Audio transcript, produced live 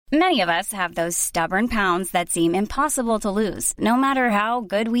Many of us have those stubborn pounds that seem impossible to lose, no matter how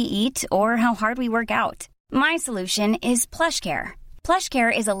good we eat or how hard we work out. My solution is PlushCare.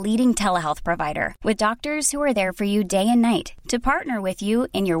 PlushCare is a leading telehealth provider with doctors who are there for you day and night to partner with you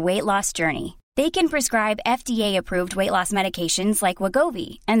in your weight loss journey. They can prescribe FDA-approved weight loss medications like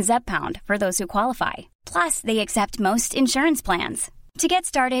Wegovy and Zepbound for those who qualify. Plus, they accept most insurance plans. To get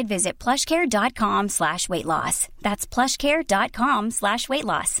started, visit plushcare.com/weightloss. That's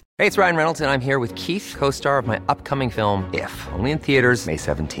plushcare.com/weightloss. Hey, it's Ryan Reynolds, and I'm here with Keith, co-star of my upcoming film, If, only in theaters May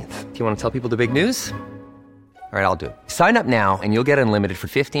 17th. Do you want to tell people the big news? All right, I'll do it. Sign up now and you'll get unlimited for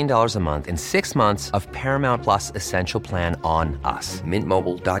 $15 a month and 6 months of Paramount Plus Essential Plan on us.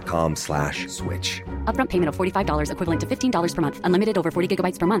 MintMobile.com/switch. Upfront payment of $45 equivalent to $15 per month. Unlimited over 40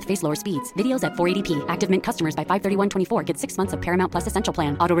 gigabytes per month. Face lower speeds. Videos at 480p. Active Mint customers by 531.24 get 6 months of Paramount Plus Essential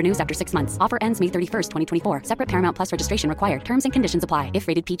Plan. Auto renews after 6 months. Offer ends May 31st, 2024. Separate Paramount Plus registration required. Terms and conditions apply if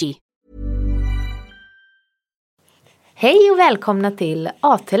rated PG. Hej och välkomna till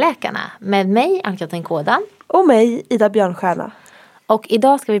AT-läkarna med mig Ann-Katrin Kådan. Och mig, Ida Björnstjärna. Och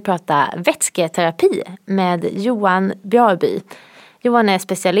idag ska vi prata vätsketerapi med Johan Bjarby. Johan är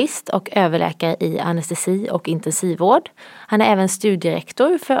specialist och överläkare i anestesi och intensivvård. Han är även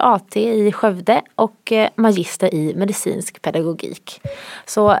studierektor för AT i Skövde och magister i medicinsk pedagogik.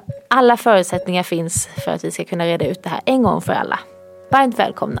 Så alla förutsättningar finns för att vi ska kunna reda ut det här en gång för alla. Varmt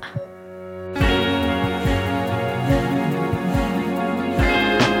välkomna!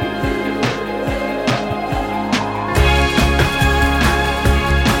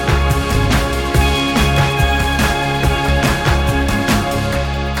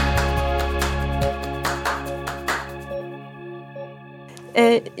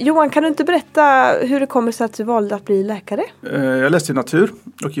 Johan, kan du inte berätta hur det kommer sig att du valde att bli läkare? Jag läste natur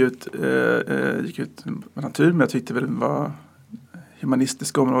och gick ut med natur, men jag tyckte väl var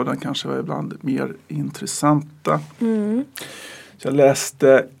humanistiska områden kanske var ibland mer intressanta. Så jag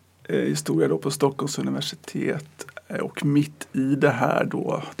läste historia då på Stockholms universitet och mitt i det här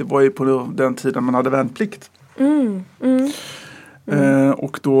då, det var ju på den tiden man hade värnplikt.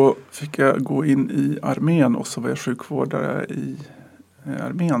 Och då fick jag gå in i armén och så var jag sjukvårdare i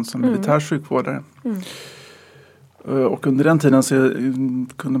armén som militär sjukvårdare. Och under den tiden så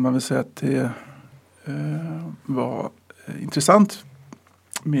kunde man väl säga att det var intressant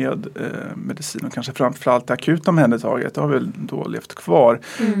med medicin och kanske framförallt akut omhändertaget. Det har väl då levt kvar.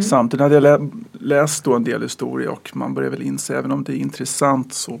 Samtidigt hade jag läst då en del historia och man börjar väl inse, även om det är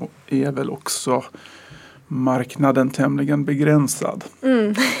intressant så är väl också marknaden tämligen begränsad.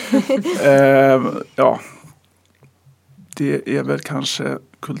 Ja. Det är väl kanske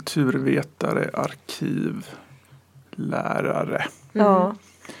kulturvetare, arkivlärare. Ja,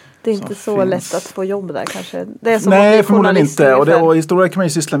 det är inte så finns. Lätt att få jobb där kanske. Det är som Nej, förmodligen inte. Och historia kan man ju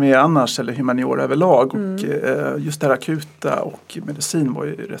syssla med annars, eller humaniora överlag. Och just det här akuta och medicin var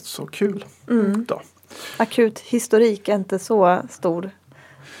ju rätt så kul. Då. Akut historik är inte så stor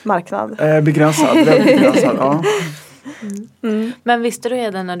marknad. Begränsad, väldigt begränsad, ja. Men visste du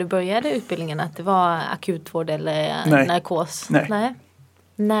redan när du började utbildningen att det var akutvård eller narkos? Nej.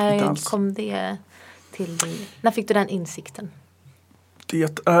 När kom det till dig? När fick du den insikten?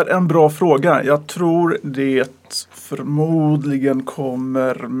 Det är en bra fråga. Jag tror det förmodligen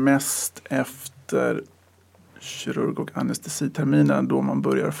kommer mest efter kirurg- och anestesiterminen då man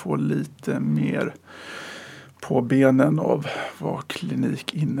börjar få lite mer på benen av vad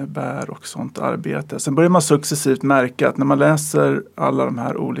klinik innebär och sånt arbete. Sen börjar man successivt märka att när man läser alla de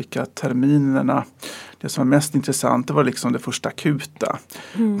här olika terminerna, det som var mest intressant det var liksom det första akuta.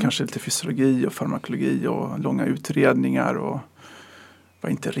 Kanske lite fysiologi och farmakologi och långa utredningar och var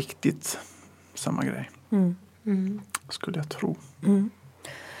inte riktigt samma grej. Skulle jag tro.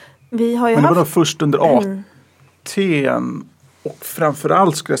 Vi har ju Men det var nog först under AT:n och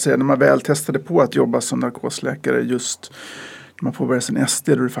framförallt skulle jag säga när man väl testade på att jobba som narkosläkare just när man påbörjar sin SD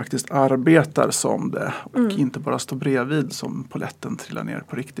där du faktiskt arbetar som det och inte bara står bredvid som poletten trillar ner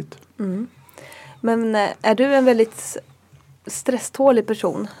på riktigt. Men är du en väldigt stresstålig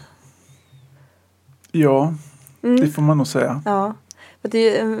person? Ja, det får man nog säga. Ja, för det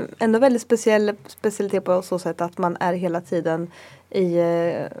är ju ändå väldigt specialitet på så sätt att man är hela tiden i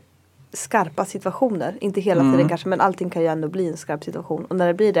skarpa situationer. Inte hela tiden kanske, men allting kan ju ändå bli en skarp situation. Och när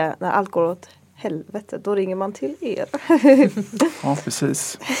det blir det, när allt går åt helvete, då ringer man till er. Ja,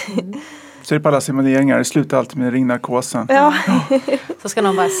 precis. Så är det på alla simuleringar, det slutar alltid med ringnarkosen. Ja. Så ska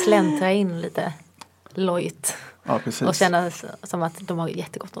någon bara släntra in lite lojt. Ja, precis. Och känna som att de har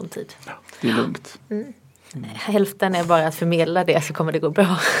jättegott om tid. Ja, det är lugnt. Hälften är bara att förmedla det så kommer det gå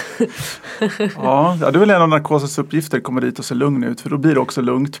bra. Ja, det är väl en av narkosens uppgifter, komma dit och se lugn ut. För då blir det också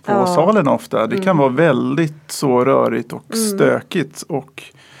lugnt på salen ofta. Det kan vara väldigt så rörigt och stökigt. Och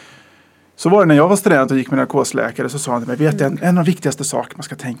så var det när jag var student och gick med narkosläkare, så sa han, men vet en av de viktigaste saker man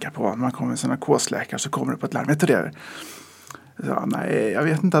ska tänka på när man kommer med en narkosläkare, så kommer det på ett larm. Vet du det? Ja, nej, jag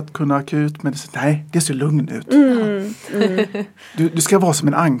vet inte, att kunna akut medicin. Nej, det ser lugn ut. Du ska vara som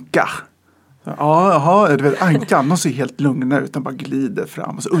en anka. Ja, du vet, ankan, de ser helt lugna ut, de bara glider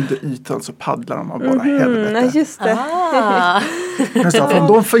fram och så under ytan så paddlar de av bara helvete. Just det. Men så,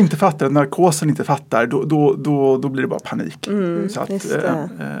 om de inte fattar, narkosen inte fattar, då blir det bara panik. Så att,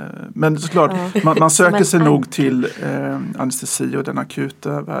 men såklart, man söker sig nog till anestesi och den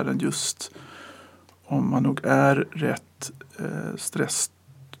akuta världen just om man nog är rätt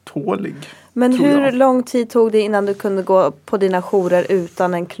stresstålig. Men hur lång tid tog det innan du kunde gå på dina jourer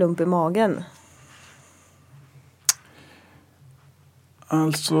utan en klump i magen?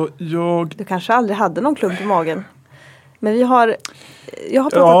 Alltså Du kanske aldrig hade någon klump i magen. Men jag har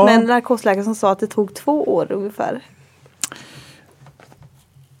pratat med en narkosläkare som sa att det tog 2 år ungefär.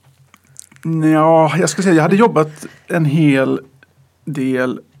 Ja, jag ska säga, jag hade jobbat en hel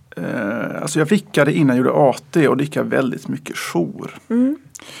del. Alltså jag vickade innan jag gjorde AT och det gick jag väldigt mycket jour.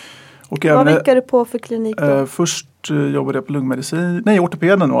 Och vad vickade du på för klinik då? Först jobbade jag på lungmedicin. Nej,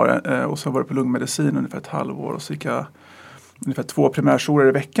 ortopeden var det. Och så var det på lungmedicin ungefär ett halvår. Och så gick jag ungefär 2 primärjourer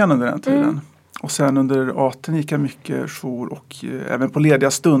i veckan under den tiden. Och sen under AT:n gick jag mycket jour. Och även på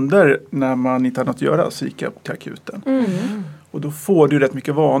lediga stunder när man inte hade något att göra så gick jag till akuten. Och då får du rätt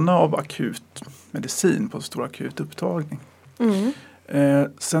mycket vana av akut medicin på stor akut upptagning.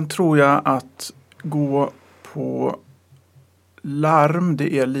 Sen tror jag att gå på larm,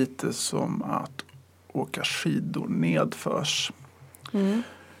 det är lite som att åka skidor nedförs.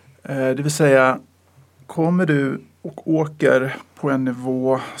 Det vill säga, kommer du och åker på en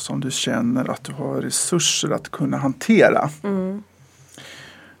nivå som du känner att du har resurser att kunna hantera.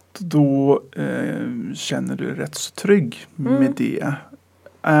 Då känner du dig rätt så trygg med det.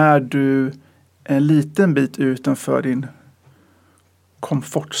 Är du en liten bit utanför din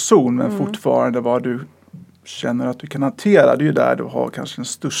komfortzon men fortfarande vad du känner att du kan hantera, det är ju där du har kanske den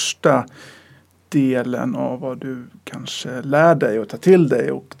största delen av vad du kanske lär dig och ta till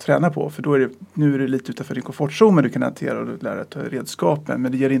dig och träna på. För då är nu är det lite utanför din komfortzon men du kan hantera och du lär dig att ta redskapen.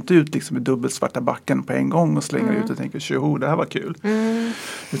 Men det ger inte ut liksom i dubbelsvarta backen på en gång och slänger ut och tänker tjoho, det här var kul.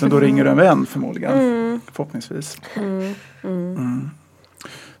 Utan då ringer du en vän förmodligen. Förhoppningsvis.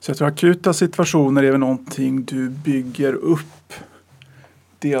 Så jag tror akuta situationer är väl någonting du bygger upp.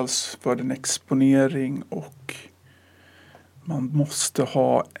 Dels för den exponering och man måste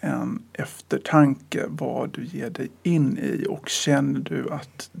ha en eftertanke vad du ger dig in i. Och känner du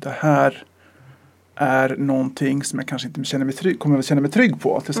att det här är någonting som jag kanske inte kommer att känna mig trygg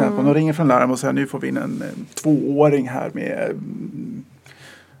på. Till exempel om de ringer från larm och säger nu får vi in en 2-åring här med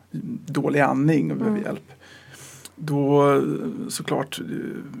dålig andning och behöver hjälp. Då såklart,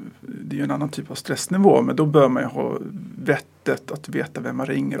 det är ju en annan typ av stressnivå, men då bör man ju ha vettet att veta vem man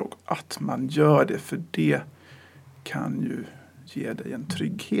ringer och att man gör det, för det kan ju ge dig en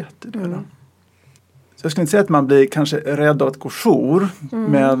trygghet i det. Så jag skulle inte säga att man blir kanske rädd av att gå jour,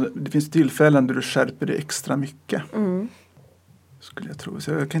 men det finns tillfällen där du skärper dig extra mycket. Skulle jag tro.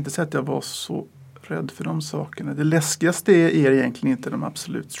 Så jag kan inte säga att jag var så rädd för de sakerna. Det läskigaste är egentligen inte de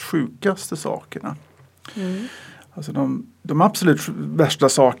absolut sjukaste sakerna. Alltså de absolut värsta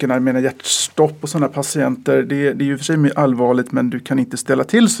sakerna, jag menar hjärtstopp och sådana patienter, det är ju för sig allvarligt, men du kan inte ställa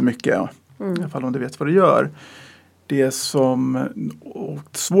till så mycket. I alla fall om du vet vad du gör. Det som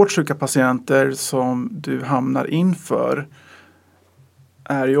svårt sjuka patienter som du hamnar inför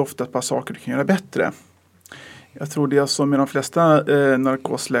är ju ofta ett par saker du kan göra bättre. Jag tror det som med de flesta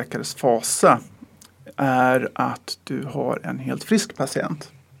narkosläkares fasa är att du har en helt frisk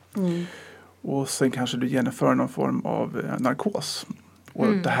patient. Och sen kanske du genomför någon form av narkos. Och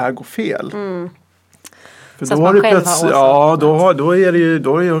det här går fel. För så då att man själv har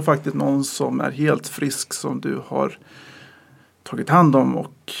då är det faktiskt någon som är helt frisk som du har tagit hand om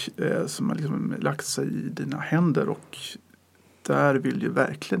och som har liksom lagt sig i dina händer. Och där vill ju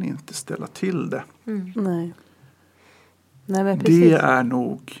verkligen inte ställa till det. Nej, men precis. Det är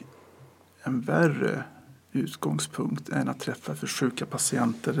nog en värre utgångspunkt än att träffa för sjuka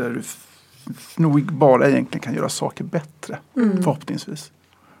patienter där du nog bara egentligen kan göra saker bättre, förhoppningsvis.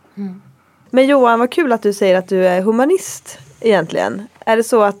 Men Johan, vad kul att du säger att du är humanist egentligen. Är det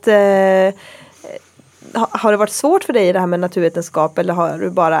så att har det varit svårt för dig det här med naturvetenskap, eller har du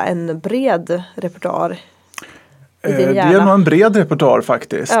bara en bred repertoar? din Det hjärna? är nog en bred repertoar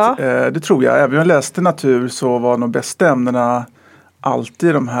faktiskt. Ja. Det tror jag. Även om jag läste natur så var de bästa ämnena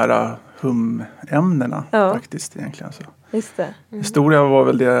alltid de här humämnena faktiskt egentligen. Så. Just det. Historia var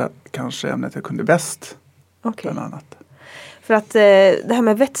väl det kanske ämnet jag kunde bäst. Okej. Bland annat. För att det här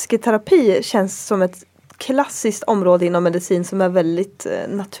med vätsketerapi känns som ett klassiskt område inom medicin som är väldigt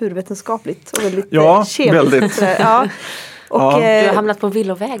naturvetenskapligt och väldigt kemiskt. Väldigt. Sådär. Ja. Och, Du har hamnat på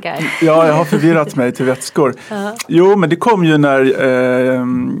villovägar. Ja, jag har förvirrat mig till vätskor. Jo, men det kom ju när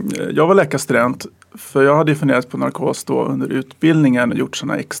jag var läkarstudent. För jag hade ju funderat på narkos då under utbildningen och gjort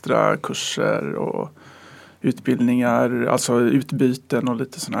sådana extra kurser och utbildningar, alltså utbyten och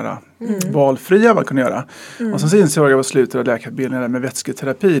lite sådana valfria man kunde göra. Och sen så insåg jag på slutet av läkarutbildningen med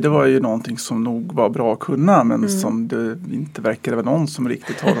vätsketerapi, det var ju någonting som nog var bra att kunna men som det inte verkade vara någon som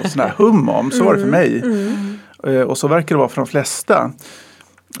riktigt har någon sån här hum om. Så var det för mig. Och så verkar det vara för de flesta.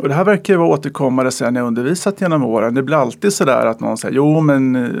 Och det här verkar ju vara återkommande sen jag undervisat genom åren. Det blir alltid sådär att någon säger, jo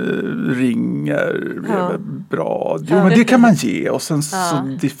men ring är bra. Jo men det kan man ge. Och sen så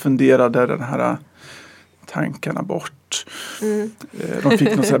diffunderade den här tankarna bort. De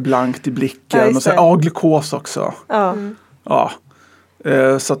fick något så här blankt i blicken. Och så glukos också. Ja.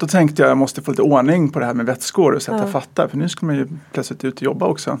 Så att då tänkte jag måste få lite ordning på det här med vätskor och sätta fatta. För nu ska man ju plötsligt ut och jobba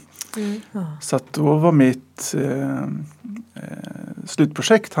också. Så att då var mitt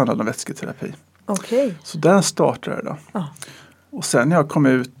slutprojekt handlade om vätsketerapi. Okej. Så där startade det då. Och sen när jag kom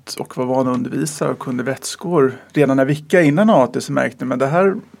ut och var van att undervisa och kunde vätskor redan när vecka innan AT så märkte jag men det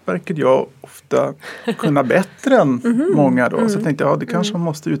här verkade jag ofta kunna bättre än många då. Så jag tänkte det kanske man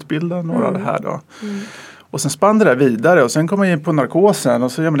måste utbilda några av det här då. Och sen spann det där vidare och sen kom man in på narkosen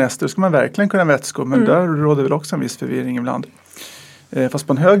och så gör man nästa, då ska man verkligen kunna vätskor men där råder väl också en viss förvirring ibland. Fast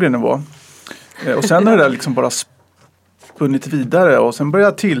på en högre nivå. Och sen har det där liksom bara spunnit vidare och sen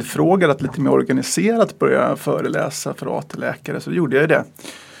började jag tillfråga att lite mer organiserat börja föreläsa för AT-läkare så då gjorde jag det.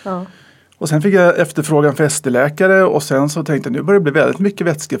 Ja. Och sen fick jag efterfrågan för ST-läkare och sen så tänkte jag nu börjar det bli väldigt mycket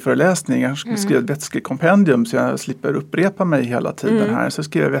vätskeföreläsningar. Jag ska skriva ett vätskekompendium så jag slipper upprepa mig hela tiden här. Så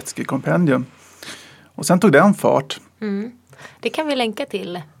skrev jag vätskekompendium. Och sen tog den fart. Det kan vi länka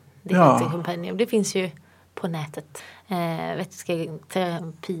till. Vätskekompendium. Det finns ju på nätet.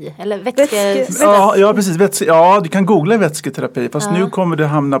 Vätsketerapi. Eller Ja, precis. Du kan googla vätsketerapi. Fast nu kommer det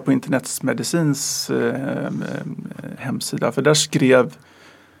hamna på Internets medicins hemsida. För där skrev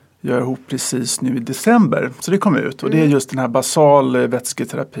jag ihop precis nu i december. Så det kom ut. Och det är just den här basal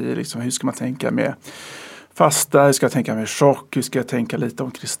vätsketerapi. Liksom, hur ska man tänka med fasta? Hur ska jag tänka med chock? Hur ska jag tänka lite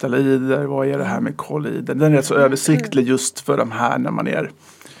om kristallider? Vad är det här med kollider? Den är rätt så översiktlig just för de här när man är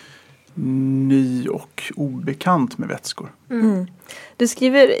ny och obekant med vätskor. Du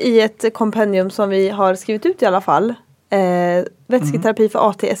skriver i ett kompendium som vi har skrivit ut i alla fall. Vätsketerapi för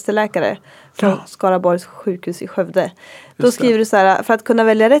AT-ST-läkare från Skaraborgs sjukhus i Skövde. Då skriver du så här: för att kunna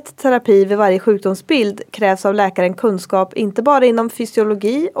välja rätt terapi vid varje sjukdomsbild krävs av läkaren kunskap inte bara inom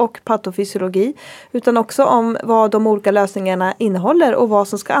fysiologi och patofysiologi utan också om vad de olika lösningarna innehåller och vad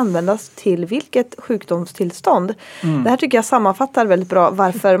som ska användas till vilket sjukdomstillstånd. Det här tycker jag sammanfattar väldigt bra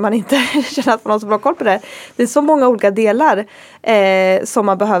varför man inte känner att man har så bra koll på det. Det är så många olika delar som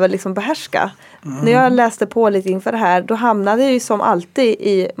man behöver liksom behärska. När jag läste på lite inför det här då hamnade jag ju som alltid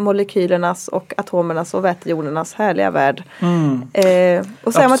i molekylernas och atomernas och vätejonernas härliga värld.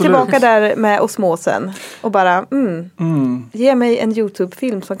 Och så är man tillbaka där med osmosen och bara ge mig en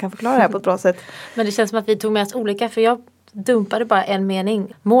YouTube-film som kan förklara det här på ett bra sätt. Men det känns som att vi tog med oss olika för jag dumpade bara en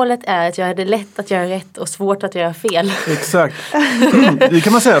mening. Målet är att göra det lätt att göra rätt och svårt att göra fel. Exakt. Det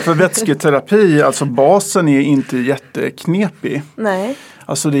kan man säga för vätsketerapi, alltså basen är inte jätteknepig. Nej.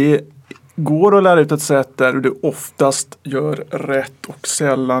 Alltså det går att lära ut ett sätt där du oftast gör rätt och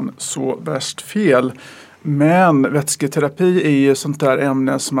sällan så värst fel. Men vätsketerapi är ju sånt där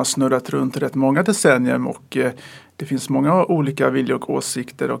ämne som har snurrat runt rätt många decennier och det finns många olika viljor och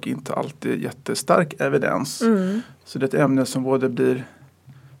åsikter och inte alltid jättestark evidens. Så det är ett ämne som både blir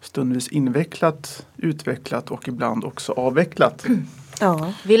stundvis invecklat, utvecklat och ibland också avvecklat.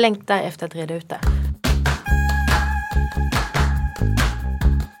 Ja. Vi längtar efter att reda ut det.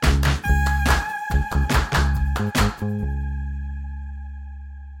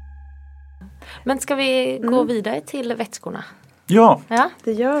 Men ska vi gå vidare till vätskorna? Ja,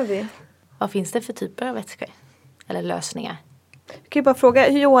 Det gör vi. Vad finns det för typer av vätskor? Eller lösningar? Jag kan ju bara fråga,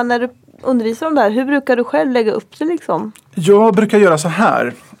 Johan, när du undervisar om det här, hur brukar du själv lägga upp det liksom? Jag brukar göra så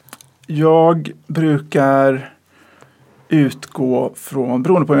här. Jag brukar utgå från,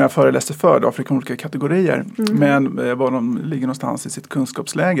 beroende på vem jag föreläser för då, för olika kategorier. Men var de ligger någonstans i sitt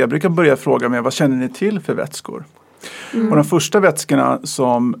kunskapsläge. Jag brukar börja fråga mig, vad känner ni till för vätskor? Och de första vätskorna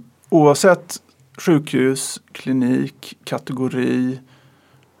som oavsett sjukhus, klinik, kategori,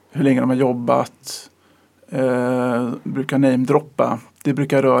 hur länge de har jobbat, brukar namedroppa. Det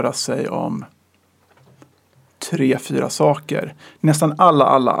brukar röra sig om 3-4 saker. Nästan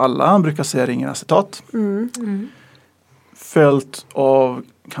alla brukar säga ringeracetat. Följt av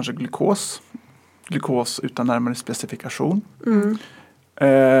kanske glukos. Glukos utan närmare specifikation.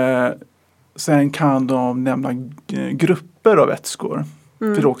 Sen kan de nämna grupper av vätskor.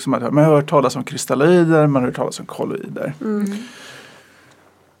 För det också man har hört talas om kristalloider, man har hört talas om kolloider.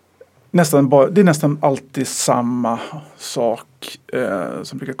 Det är nästan alltid samma sak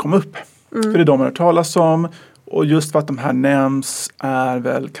som brukar komma upp. För det är de man har hört talas om. Och just för att de här nämns är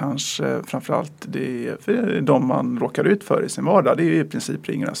väl kanske framförallt det är de man råkar ut för i sin vardag. Det är i princip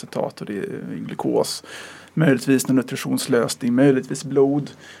ringeracetat och det är glukos. Möjligtvis en nutritionslösning, möjligtvis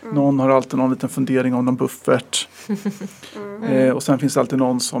blod. Någon har alltid någon liten fundering om någon buffert. Och sen finns det alltid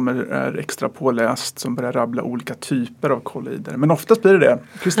någon som är extra påläst som börjar rabbla olika typer av kolloider. Men oftast blir det.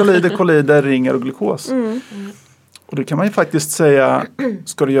 Kristalloider, kolloider, ringar och glukos. Och det kan man ju faktiskt säga,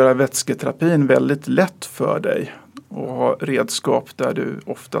 ska du göra vätsketerapin väldigt lätt för dig och ha redskap där du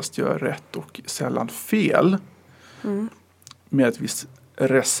oftast gör rätt och sällan fel. Med ett visst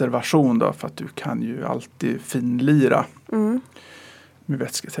reservation då, för att du kan ju alltid finlira med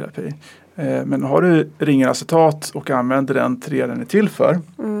vätsketerapi. Men har du ringeracetat och använder den till det den är till för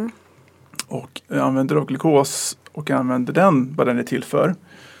och använder av glukos och använder den vad den är till för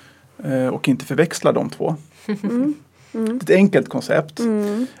och inte förväxlar de två. Ett enkelt koncept.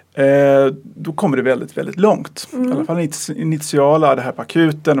 Då kommer det väldigt, väldigt långt. I alla fall initiala, det här på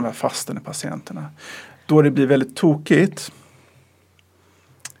akuten, de här fastande patienterna. Då det blir väldigt tokigt.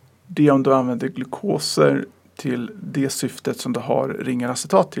 Det är om du använder glukoser till det syftet som du har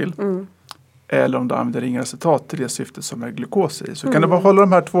ringeracetat till. Eller om du använder ringeracetat till det syftet som är glukos i. Så kan du bara hålla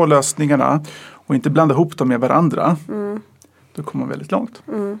de här två lösningarna och inte blanda ihop dem med varandra. Då kommer man väldigt långt.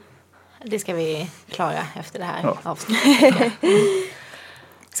 Det ska vi klara efter det här avsnittet.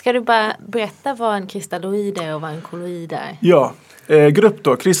 Ska du bara berätta vad en kristalloid är och vad en kolloid är? Ja, grupp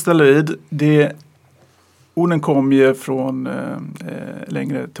då, kristalloid, orden kom ju från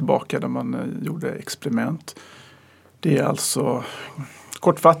längre tillbaka där man gjorde experiment. Det är alltså,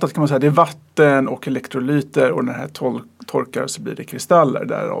 kortfattat kan man säga, det är vatten och elektrolyter och när det här torkar så blir det kristaller,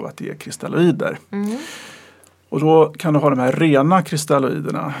 därav att det är kristalloider. Och då kan du ha de här rena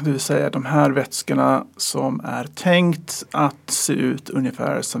kristalloiderna, det vill säga de här vätskorna som är tänkt att se ut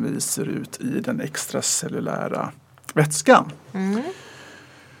ungefär som vi ser ut i den extracellulära vätskan.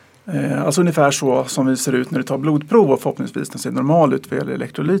 Alltså ungefär så som vi ser ut när du tar blodprov och förhoppningsvis den ser normal ut vad gäller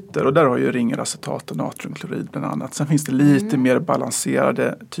elektrolyter. Och där har ju ringeracetat och natriumklorid bland annat. Sen finns det lite mer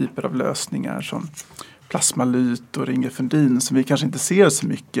balanserade typer av lösningar som plasmalyt och ringefendin som vi kanske inte ser så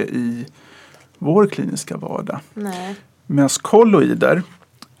mycket i vår kliniska vardag. Medan kolloider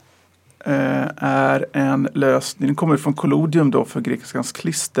är en lösning, den kommer från collodium då för grekiskans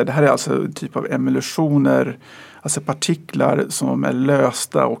klister. Det här är alltså en typ av emulsioner, alltså partiklar som är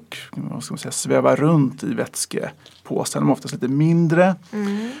lösta och vad ska man säga, svävar runt i vätskepåsen. De är oftast lite mindre.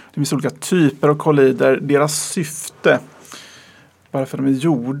 Det finns olika typer av kolloider. Deras syfte, varför de är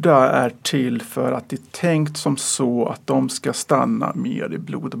gjorda, är till för att det är tänkt som så att de ska stanna mer i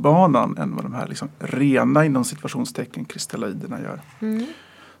blodbanan än vad de här liksom rena inom situationstecken kristalloiderna gör.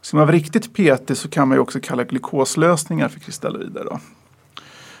 Ska man vara riktigt petig så kan man ju också kalla glukoslösningar för kristalloider då.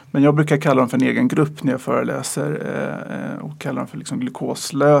 Men jag brukar kalla dem för en egen grupp när jag föreläser och kalla dem för liksom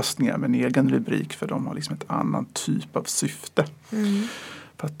glukoslösningar med en egen rubrik för de har liksom ett annan typ av syfte.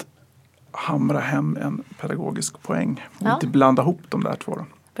 För att hamra hem en pedagogisk poäng och inte blanda ihop de där två då.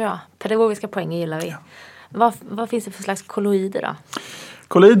 Bra, pedagogiska poäng gillar vi. Vad finns det för slags kolloider då?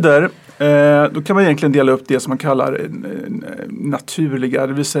 Kolloider, då kan man egentligen dela upp det som man kallar naturliga,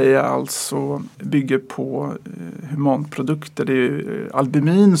 det vill säga alltså bygger på humanprodukter. Det är ju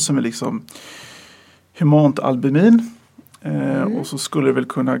albumin som är liksom humant albumin. Och så skulle det väl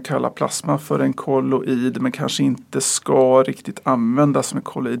kunna kalla plasma för en kolloid, men kanske inte ska riktigt användas som en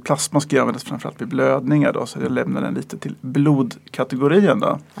kolloid. Plasma ska användas framförallt vid blödningar då, så jag lämnar den lite till blodkategorien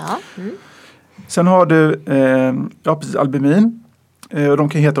då. Sen har du precis, albumin. Och de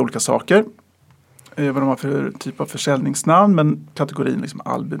kan heta olika saker. Vad de har för typ av försäljningsnamn, men kategorin liksom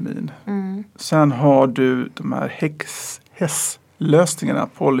albumin. Sen har du de här HES-lösningarna,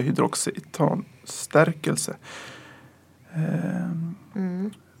 polyhydroxyetanstärkelse.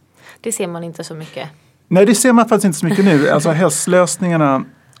 Det ser man inte så mycket. Nej, det ser man faktiskt inte så mycket nu. Alltså HES-lösningarna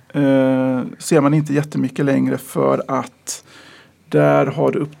ser man inte jättemycket längre för att där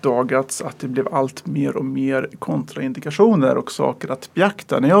har det uppdagats att det blev allt mer och mer kontraindikationer och saker att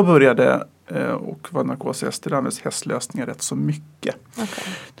beakta. När jag började och vad narkosester används hästlösningar rätt så mycket.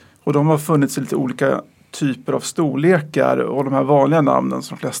 Okay. Och de har funnits i lite olika typer av storlekar och de här vanliga namnen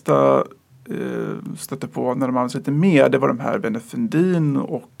som de flesta stötte på när de används lite mer, det var de här Benefendin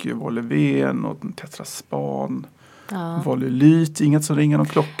och Voleven och Tetraspan. Volylit, inget som ringer någon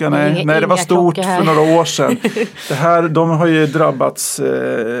klocka. Nej, det var stort för några år sedan. Det här, de har ju drabbats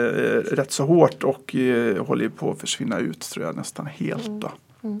rätt så hårt och håller på att försvinna ut tror jag nästan helt. Då.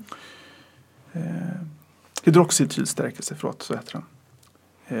 Hydroxyltylstärkelse, så heter den.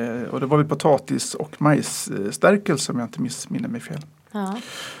 Och det var väl potatis- och majsstärkelse om jag inte missminner mig fel. Ja.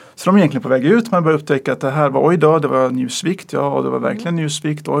 Så de är egentligen på väg ut. Man börjar upptäcka att det här var, det var njursvikt. Ja, och det var verkligen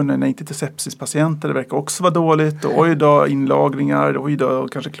njursvikt. Nej, inte till sepsispatienter. Det verkar också vara dåligt. Och inlagringar.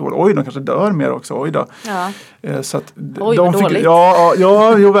 Kanske klor. De kanske dör mer också. Ja. Så att de fick, dåligt.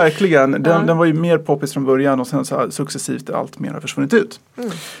 Jo, verkligen. Den var ju mer poppis från början och sen så har successivt allt mer har försvunnit ut.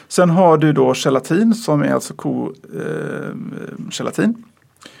 Sen har du då gelatin som är alltså gelatin.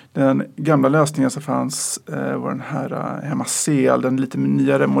 Den gamla lösningen som fanns var den här Hemacel, den lite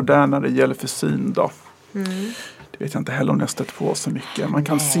nyare, modernare Gelfusin då. Det vet jag inte heller om jag stött på så mycket. Man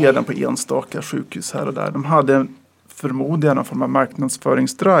kan se den på enstaka sjukhus här och där. De hade förmodligen någon form av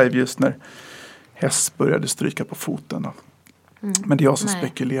marknadsföringsdrive just när häst började stryka på foten. Då. Men det är jag som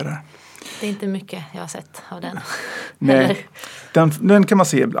spekulerar. Det är inte mycket jag har sett av den. Nej, den kan man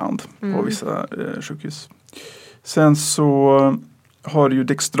se ibland på vissa sjukhus. Sen så har du ju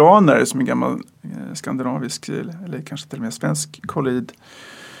dextraner som är gammal skandinavisk eller kanske till och med svensk kollid.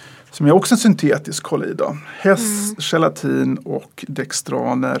 Som är också en syntetisk kollid då. Gelatin och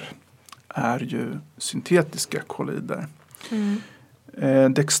dextraner är ju syntetiska kollider.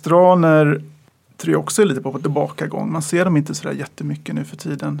 Dextraner tror jag också är lite på tillbakagång. Man ser dem inte sådär jättemycket nu för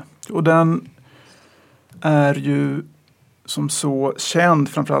tiden. Och den är ju som så känd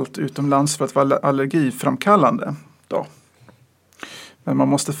framförallt utomlands för att vara allergiframkallande då. Men man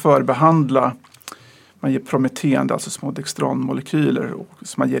måste förbehandla, man ger Prometen, alltså små dextranmolekyler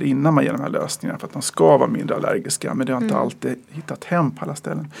som man ger innan man ger de här lösningarna för att de ska vara mindre allergiska. Men det har inte alltid hittat hem på alla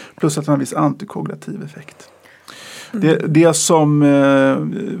ställen. Plus att den har en viss antikoagulativ effekt. Det som,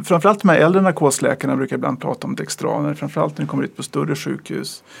 framförallt de här äldre narkosläkarna brukar ibland prata om dextraner, framförallt när de kommer ut på större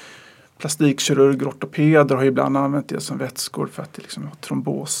sjukhus. Plastikkirurger, ortopeder har ibland använt det som vätskor för att det liksom har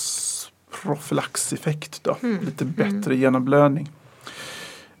trombosprofylaxeffekt då. Lite bättre genomblödning.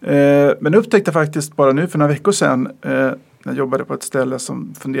 Men upptäckte faktiskt bara nu för några veckor sedan när jag jobbade på ett ställe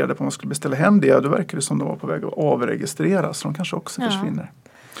som funderade på om man skulle beställa hem det. Då verkar det som de var på väg att avregistreras. Så de kanske också försvinner.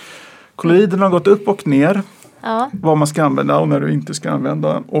 Kolloiderna har gått upp och ner. Vad man ska använda och när du inte ska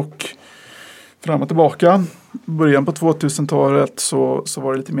använda. Och fram och tillbaka. Början på 2000-talet så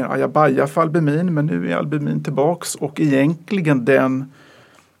var det lite mer ajabaja för albumin. Men nu är albumin tillbaks. Och egentligen den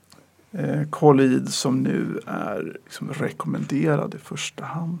kolloid som nu är liksom rekommenderad i första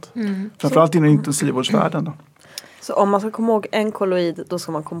hand. Framförallt inom intensivvårdsvärlden då. Så om man ska komma ihåg en kolloid, då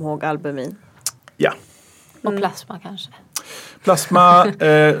ska man komma ihåg albumin? Ja. Och plasma kanske? Plasma,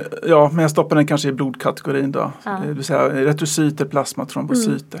 men jag stoppar den kanske i blodkategorin då. Det vill säga retrocyter, plasma,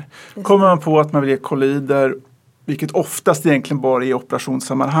 trombocyter. Kommer man på att man vill ge kolloider, vilket oftast egentligen bara är i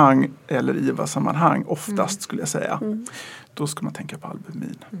operationssammanhang eller IVA-sammanhang, oftast skulle jag säga. Då ska man tänka på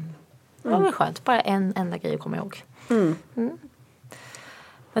albumin. Det var skönt, bara en enda grej att komma ihåg.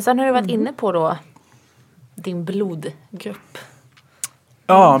 Men sen har du varit inne på då din blodgrupp.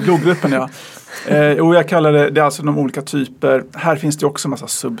 Ja, blodgruppen ja. Och jag kallar det är alltså de olika typer. Här finns det också en massa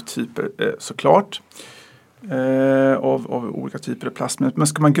subtyper såklart. Av olika typer av plasma. Men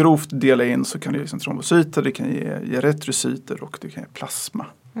ska man grovt dela in så kan det ge trombocyter, det kan ge retrocyter och det kan ge plasma.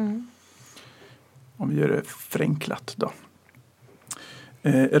 Om vi gör det förenklat då.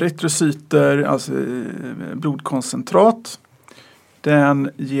 Retrocyter, alltså blodkoncentrat, den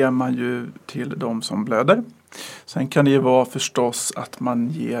ger man ju till de som blöder. Sen kan det ju vara förstås att man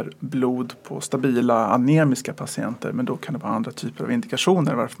ger blod på stabila anemiska patienter, men då kan det vara andra typer av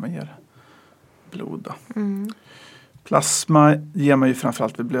indikationer varför man ger blod då. Plasma ger man ju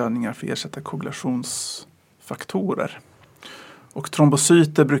framförallt vid blödningar för att ersätta koagulationsfaktorer. Och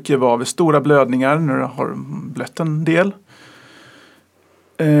trombocyter brukar vara vid stora blödningar när du har blött en del.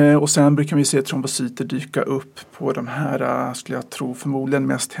 Och sen brukar vi se trombocyter dyka upp på de här, skulle jag tro, förmodligen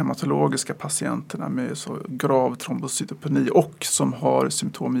mest hematologiska patienterna med så grav trombocytopeni och som har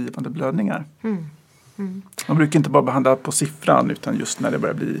symptomgivande blödningar. Man brukar inte bara behandla på siffran utan just när det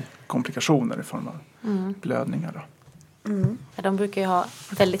börjar bli komplikationer i form av blödningar då. Ja, de brukar ju ha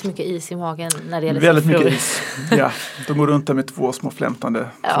väldigt mycket is i magen när det gäller väldigt siffror. Mycket is. Ja, de går runt där med 2 små flämtande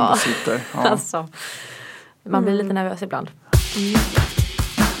trombocyter. Ja. Alltså, man blir lite nervös ibland.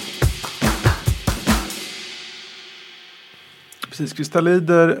 Precis,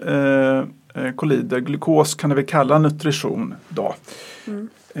 kristallider, kollider, glukos kan vi kalla nutrition då.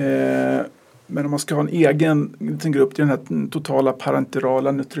 Men om man ska ha en egen liten grupp, det är den här totala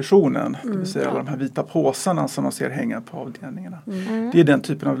parenterala nutritionen. Det vill säga alla de här vita påsarna som man ser hänga på avdelningarna. Det är den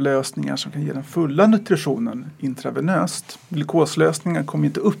typen av lösningar som kan ge den fulla nutritionen intravenöst. Glukoslösningar kommer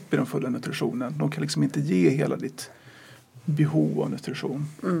inte upp i den fulla nutritionen. De kan liksom inte ge hela ditt behov av nutrition.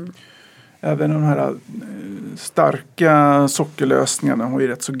 Även de här starka sockerlösningarna har ju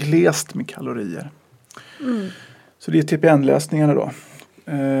rätt så glest med kalorier. Så det är TPN-lösningarna då.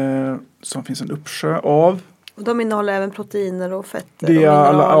 Som finns en uppsjö av. Och de innehåller även proteiner och fetter. Det är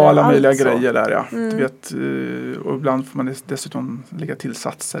alla möjliga alltså. grejer där, ja. Du vet, och ibland får man dessutom lägga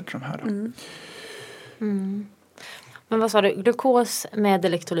tillsatser till de här. Men vad sa du? Glukos med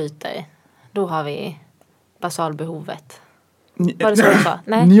elektrolyter. Då har vi basalbehovet. Var det så du sa?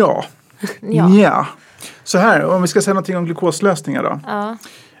 Nej? Ja. Så här, om vi ska säga någonting om glukoslösningar då. Ja.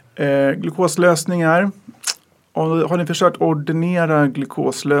 Glukoslösningar. Har ni försökt ordinera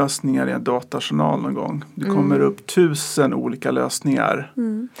glukoslösningar i en datajournal någon gång? Det kommer upp 1000 olika lösningar.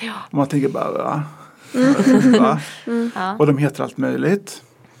 Och man tänker bara, va? Och de heter allt möjligt.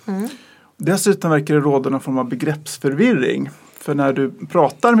 Dessutom verkar det råda någon form av begreppsförvirring. För när du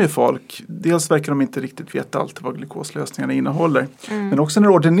pratar med folk, dels verkar de inte riktigt veta allt vad glukoslösningarna innehåller. Men också när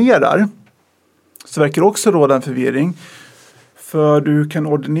du ordinerar så verkar det också råda en förvirring. För du kan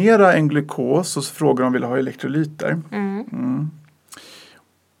ordinera en glukos och så frågar de vill ha elektrolyter.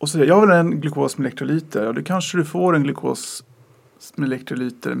 Och så säger jag vill ha en glukos med elektrolyter. Och då kanske du får en glukos med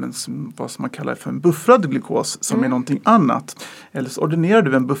elektrolyter men vad som man kallar för en buffrad glukos som är någonting annat. Eller så ordinerar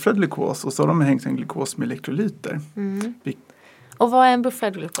du en buffrad glukos och så har de hängt en glukos med elektrolyter. Och vad är en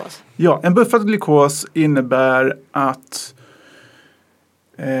buffrad glukos? Ja, en buffrad glukos innebär att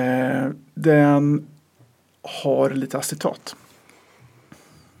den har lite acetat.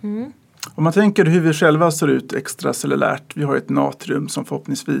 Om man tänker hur vi själva ser ut extracellulärt. Vi har ett natrium som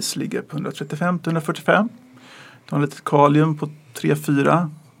förhoppningsvis ligger på 135-145. Du har lite kalium på 3-4.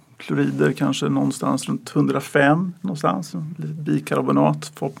 Klorider kanske någonstans runt 105 någonstans. Lite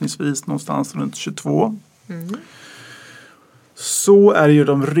bikarbonat förhoppningsvis någonstans runt 22. Så är ju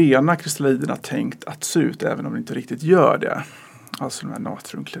de rena kristalliderna tänkt att se ut även om de inte riktigt gör det. Alltså de här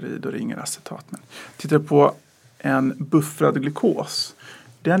natriumklorid och ringeracetat. Men tittar på en buffrad glukos.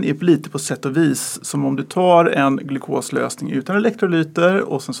 Den är lite på sätt och vis som om du tar en glukoslösning utan elektrolyter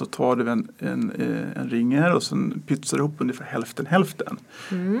och sen så tar du en ringer och sen pytsar ihop ungefär hälften.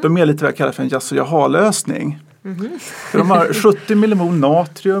 De är lite vad jag kallar för en Yasso Jaha-lösning. För de har 70 millimol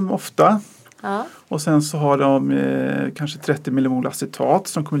natrium ofta. Och sen så har de kanske 30 millimol acetat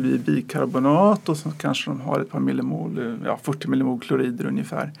som kommer bli bikarbonat och så kanske de har ett par millimol, 40 millimol klorider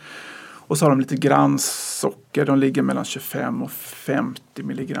ungefär. Och så har de lite grann socker. De ligger mellan 25 och 50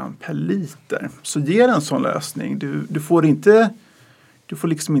 milligram per liter. Så ger en sån lösning. Du får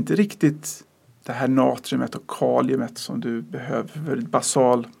liksom inte riktigt det här natriumet och kaliumet som du behöver för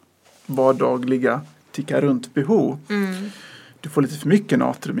basal vardagliga ticka runt behov. Du får lite för mycket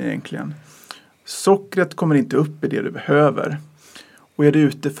natrium egentligen. Sockret kommer inte upp i det du behöver. Och är du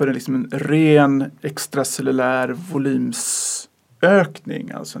ute för en ren extracellulär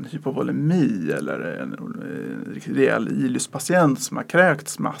volymsökning, alltså en hypovolemi eller en rejäl ilyspatient som har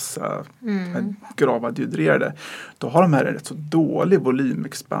kräkts massa grava dehydrerade, då har de här en rätt så dålig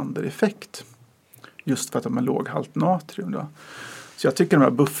volymexpander-effekt. Just för att de har låg halt natrium då. Så jag tycker de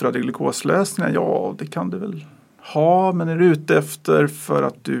här buffrade glukoslösningarna, ja det kan du väl ha, men är du ute efter för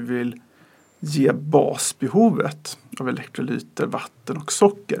att du vill ge basbehovet av elektrolyter, vatten och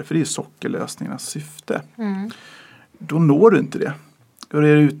socker, för det är sockerlösningarnas syfte. Då når du inte det. Då är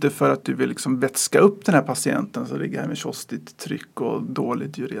du ute för att du vill liksom vätska upp den här patienten som ligger här med konstigt tryck och dålig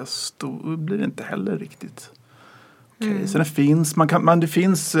diures. Då blir det inte heller riktigt okej. Så det finns, det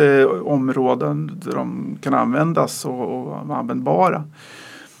finns områden där de kan användas och vara användbara.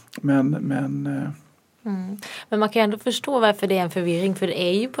 Men man kan ju ändå förstå varför det är en förvirring. För det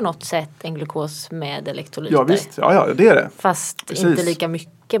är ju på något sätt en glukos med elektrolyter. Ja visst, ja det är det. Fast precis. Inte lika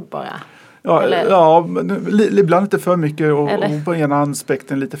mycket bara. Ja, men ibland inte för mycket och på ena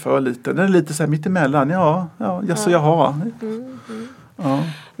aspekten lite för lite. Den är lite så här mittemellan. Ja.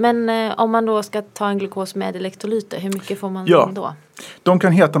 Men om man då ska ta en glukos med elektrolyter, hur mycket får man då? De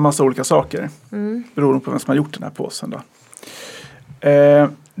kan heta massa olika saker. Beroende på vem som har gjort den här påsen då.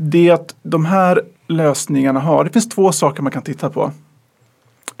 Det de här lösningarna har, det finns 2 saker man kan titta på.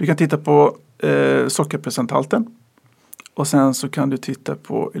 Du kan titta på sockerprocenthalten. Och sen så kan du titta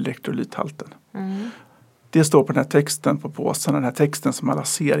på elektrolythalten. Det står på den här texten på påsen, den här texten som alla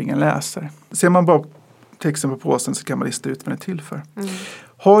ser, ingen läser. Ser man bara texten på påsen så kan man lista ut vad den är till för.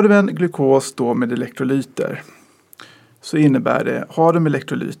 Har du en glukos då med elektrolyter så innebär det, har de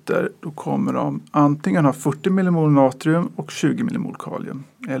elektrolyter då kommer de antingen ha 40 millimol natrium och 20 millimol kalium.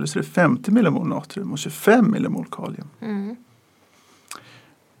 Eller så är det 50 millimol natrium och 25 millimol kalium.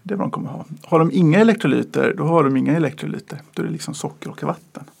 Det är vad de kommer ha. Har de inga elektrolyter, då har de inga elektrolyter. Då är det liksom socker och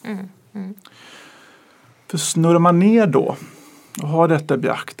vatten. För snurrar man ner då och har detta i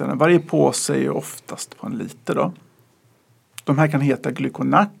beaktande. Varje påse är oftast på en liter då. De här kan heta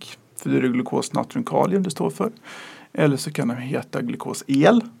glukonac, för det är glukos, natrium, kalium det står för. Eller så kan de heta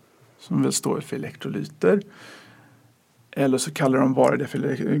glukosel, som väl står för elektrolyter. Eller så kallar de bara det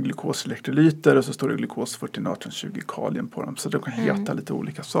för glukoselektrolyter och så står det glukos 40 natrium 20 kalium på dem. Så de kan heta lite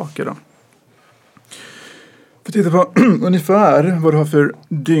olika saker då. För att titta på ungefär vad du har för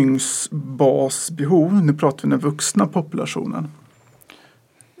dygnsbasbehov. Nu pratar vi om den vuxna populationen.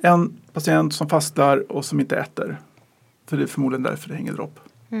 En patient som fastar och som inte äter. För det är förmodligen därför det hänger dropp.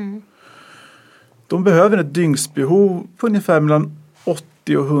 De behöver ett dygnsbehov på ungefär mellan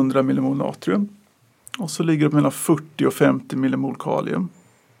 80 och 100 millimol natrium. Och så ligger det mellan 40 och 50 millimol kalium.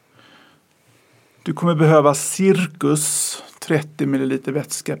 Du kommer behöva cirkus 30 milliliter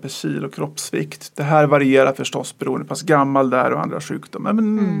vätska per kilo kroppsvikt. Det här varierar förstås beroende på hur gammal det är och andra sjukdomar.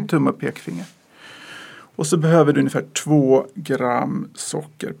 Men tumme och pekfinger. Och så behöver du ungefär 2 gram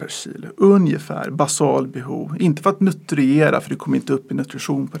socker per kilo. Ungefär basalbehov. Inte för att nutriera, för du kommer inte upp i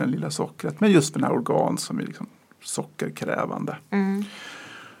nutrition på den lilla sockret. Men just för den här organ som är liksom sockerkrävande.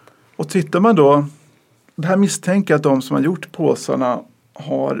 Och tittar man då. Det här misstänker att de som har gjort påsarna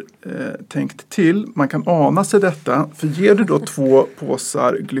har tänkt till. Man kan ana sig detta. För ger du då 2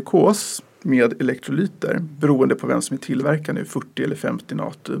 påsar glukos med elektrolyter, beroende på vem som är tillverkande, 40 eller 50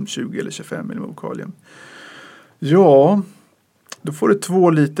 natrium, 20 eller 25 millimol kalium. Ja, då får du 2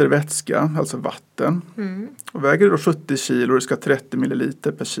 liter vätska, alltså vatten. Och väger du då 70 kilo och du ska ha 30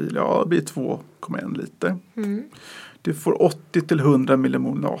 milliliter per kilo, ja det blir 2,1 liter. Du får 80 till 100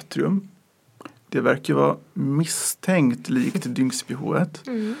 millimol natrium. Det verkar vara misstänkt likt dygnsbehovet.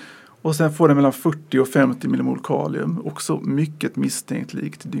 Och sen får det mellan 40 och 50 millimol kalium. Också mycket misstänkt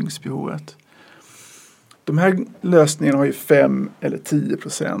likt dygnsbehovet. De här lösningarna har ju 5 eller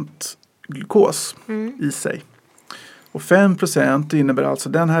 10% glukos i sig. Och 5% innebär alltså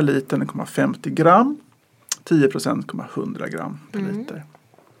den här litern kommer 50 gram. 10% kommer 100 gram per liter.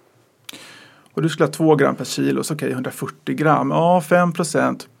 Och du skulle ha 2 gram per kilo, så okej, 140 gram. Ja,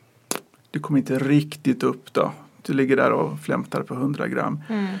 5%. Du kommer inte riktigt upp då. Du ligger där och flämtar på 100 gram.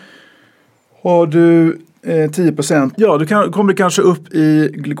 Har du 10%, ja du kommer kanske upp i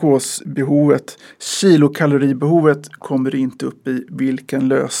glukosbehovet. Kilokaloribehovet kommer inte upp i vilken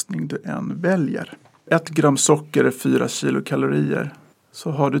lösning du än väljer. 1 gram socker är 4 kilokalorier.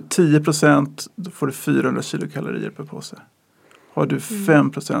 Så har du 10%, då får du 400 kilokalorier per påse. Har du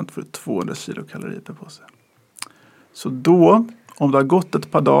 5% får du 200 kilokalorier per påse. Så då, om det har gått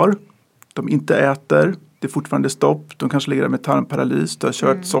ett par dagar, de inte äter, det är fortfarande stopp, de kanske ligger där med tarmparalys, du har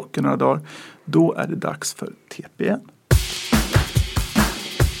kört socker några dagar, då är det dags för TPN.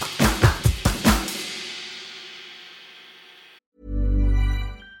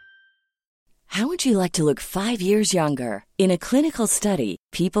 How would you like to look 5 years younger? In a clinical study,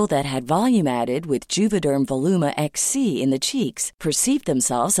 people that had volume added with Juvederm Voluma XC in the cheeks perceived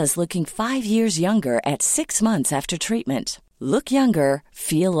themselves as looking 5 years younger at 6 months after treatment. Look younger,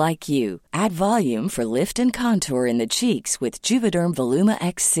 feel like you. Add volume for lift and contour in the cheeks with Juvederm Voluma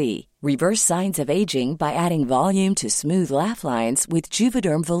XC. Reverse signs of aging by adding volume to smooth laugh lines with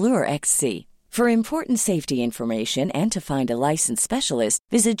Juvederm Volure XC. For important safety information and to find a licensed specialist,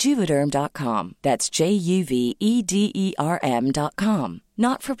 visit Juvederm.com. That's JUVEDERM.com.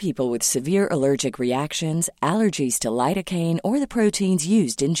 Not for people with severe allergic reactions, allergies to lidocaine, or the proteins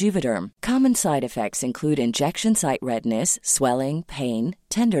used in Juvederm. Common side effects include injection site redness, swelling, pain,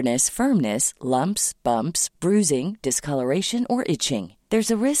 tenderness, firmness, lumps, bumps, bruising, discoloration, or itching.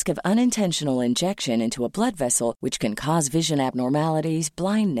 There's a risk of unintentional injection into a blood vessel, which can cause vision abnormalities,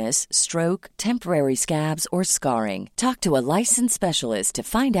 blindness, stroke, temporary scabs, or scarring. Talk to a licensed specialist to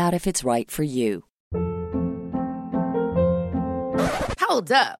find out if it's right for you.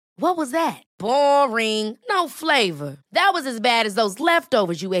 Hold up. What was that? Boring. No flavor. That was as bad as those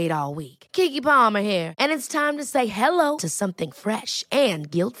leftovers you ate all week. Keke Palmer here, and it's time to say hello to something fresh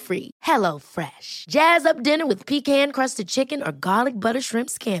and guilt-free. Hello Fresh. Jazz up dinner with pecan-crusted chicken or garlic butter shrimp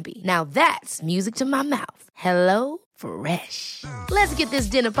scampi. Now that's music to my mouth. Hello Fresh. Let's get this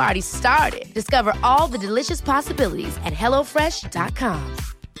dinner party started. Discover all the delicious possibilities at HelloFresh.com.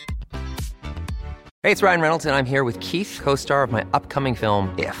 Hey, it's Ryan Reynolds, and I'm here with Keith, co-star of my upcoming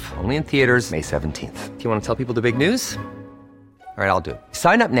film, If, only in theaters May 17th. Do you want to tell people the big news? All right, I'll do it.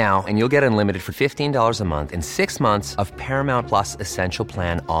 Sign up now and you'll get unlimited for $15 a month and 6 months of Paramount Plus Essential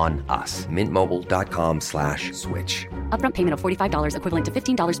Plan on us. MintMobile.com/switch. Upfront payment of $45 equivalent to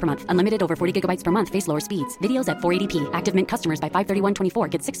 $15 per month. Unlimited over 40 gigabytes per month. Face lower speeds. Videos at 480p. Active Mint customers by 531.24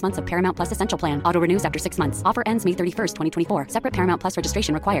 get 6 months of Paramount Plus Essential Plan. Auto renews after 6 months. Offer ends May 31st, 2024. Separate Paramount Plus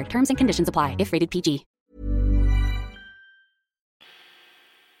registration required. Terms and conditions apply if rated PG.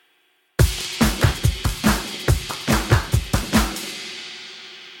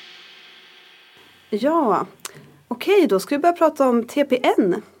 Ja, okej, då ska vi börja prata om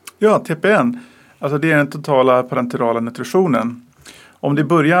TPN. Ja, TPN. Alltså det är den totala parenterala nutritionen. Om du i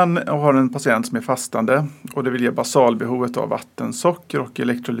början har en patient som är fastande och det vill ge basalbehovet av vatten, socker och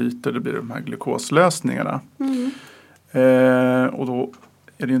elektrolyter, då blir det de här glukoslösningarna. Och då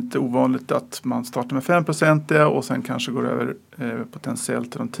är det inte ovanligt att man startar med 5% och sen kanske går över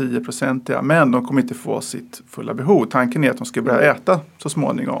potentiellt till de 10%. Men de kommer inte få sitt fulla behov. Tanken är att de ska börja äta så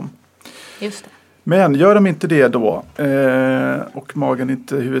småningom. Just det. Men gör de inte det då och magen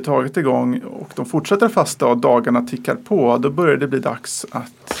inte överhuvudtaget igång och de fortsätter fasta och dagarna tickar på, då börjar det bli dags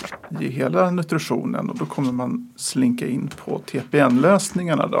att ge hela nutritionen och då kommer man slinka in på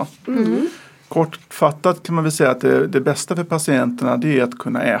TPN-lösningarna då. Kortfattat kan man väl säga att det bästa för patienterna det är att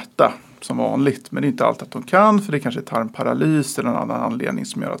kunna äta som vanligt, men det är inte alltid att de kan, för det kanske är tarmparalys eller en annan anledning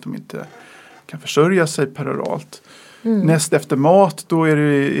som gör att de inte kan försörja sig peroralt. Näst efter mat, då är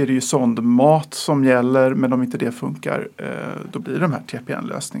det ju sondmat som gäller, men om inte det funkar, då blir det de här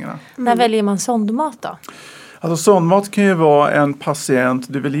TPN-lösningarna. När väljer man sondmat då? Alltså sondmat kan ju vara en patient,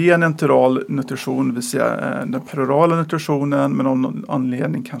 du vill ge en enteral nutrition, det vill säga den perorala nutritionen, men av någon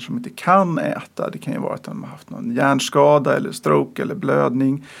anledning kanske de inte kan äta. Det kan ju vara att de har haft någon hjärnskada eller stroke eller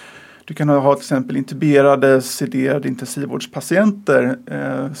blödning. Du kan ha till exempel intuberade, sederade intensivvårdspatienter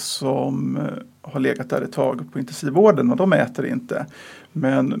som har legat där ett tag på intensivvården och de äter inte.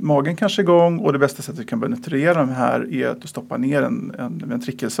 Men magen kanske är igång och det bästa sättet du kan börja nutrera de här är att du stoppar ner en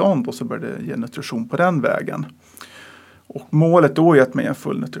ventrikelsond och så börjar det ge nutrition på den vägen. Och målet då är att man ger en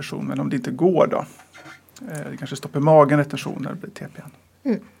full nutrition, men om det inte går då, det kanske stoppar magen retention när det blir TPN.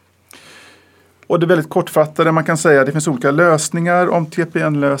 Och det är väldigt kortfattade, man kan säga att det finns olika lösningar om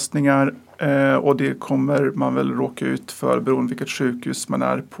TPN-lösningar och det kommer man väl råka ut för beroende vilket sjukhus man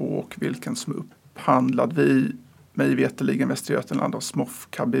är på och vilken som är upphandlad vid mig veterligen Västra Götaland och SMOF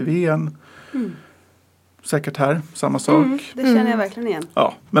KBVn. Säkert här, samma sak. Det känner jag verkligen igen.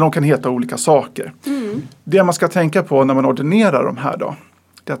 Ja, men de kan heta olika saker. Det man ska tänka på när man ordinerar de här då,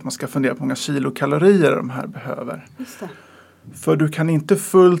 det är att man ska fundera på hur många kilokalorier de här behöver. Just det. För du kan inte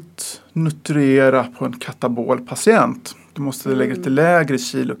fullt nutrera på en katabol patient. Du måste lägga lite lägre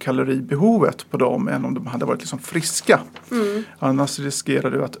kilokaloribehovet på dem än om de hade varit liksom friska. Annars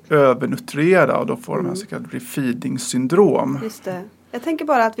riskerar du att övernutrera och då får de här så kallade refeeding-syndrom. Just det. Jag tänker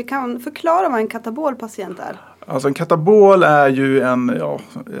bara att vi kan förklara vad en katabolpatient är. Alltså en katabol är ju en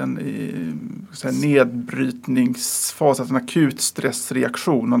nedbrytningsfas, alltså en akut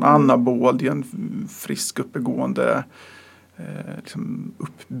stressreaktion. En anabol, det är en frisk uppegående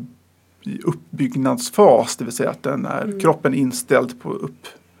uppbyggnadsfas, det vill säga att den är kroppen inställd på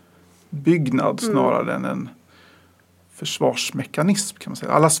uppbyggnad snarare än en försvarsmekanism kan man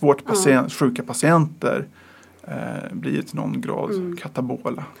säga. Alla svårt sjuka patienter blir till någon grad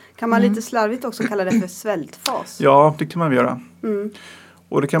katabola. Kan man lite slarvigt också kalla det för svältfas? Ja, det kan man göra.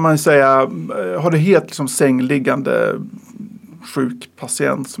 Och det kan man säga, har du helt liksom sängliggande sjuk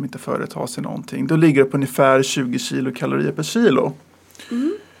patient som inte företar sig någonting, då ligger det på ungefär 20 kilokalorier per kilo.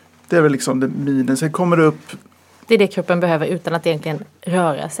 Det är väl liksom det minus. Sen kommer det upp. Det är det kroppen behöver utan att egentligen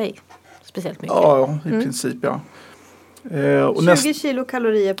röra sig speciellt mycket. Ja, i princip ja. Och 20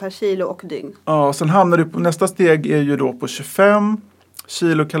 kilokalorier per kilo och dygn. Ja, sen hamnar du på nästa steg är ju då på 25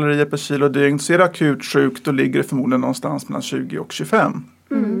 kilokalorier per kilo och dygn. Så är det akut sjuk, då ligger det förmodligen någonstans mellan 20 och 25.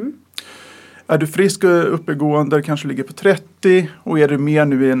 Är du frisk och uppegående kanske ligger på 30 och är du mer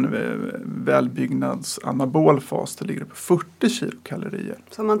nu i en välbyggnads anabolfas då ligger det på 40 kilokalorier.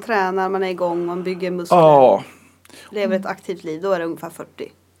 Så man tränar, man är igång, man bygger muskler, lever ett aktivt liv, då är det ungefär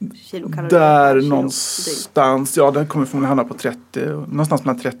 40 kilokalorier där per kilo någonstans, den kommer förmodligen hamna på 30, någonstans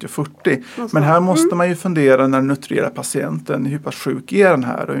mellan 30 och 40. Men här måste man ju fundera när du nutrerar patienten, hur pass sjuk är den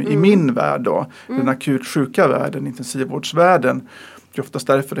här? Och i min värld då, den akut sjuka världen, intensivvårdsvärlden, det är oftast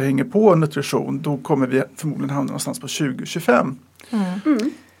därför det hänger på nutrition, då kommer vi förmodligen hamna någonstans på 20-25.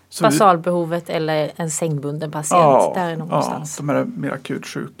 basalbehovet eller en sängbunden patient. Där är någonstans. Ja, de är mer akut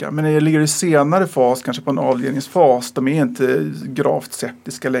sjuka. Men när det ligger i senare fas, kanske på en avdelningsfas, de är inte gravt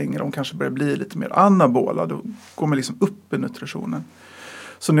septiska längre. De kanske börjar bli lite mer anabola. Då går man liksom upp i nutritionen.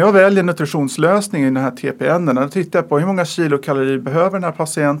 Så när jag väljer nutritionslösningen i den här TPN, då tittar jag på hur många kilokalorier behöver den här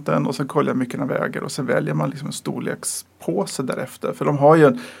patienten och så kollar jag hur mycket den väger och så väljer man liksom en storlekspåse därefter. För de har ju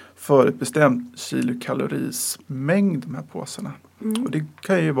en förutbestämd kilokalorismängd, de här påsarna. Och det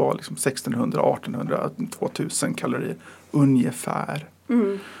kan ju vara liksom 1600, 1800, 2000 kalorier ungefär.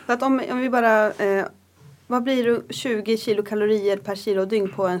 Så att om vi bara, vad blir det 20 kilokalorier per kilo dygn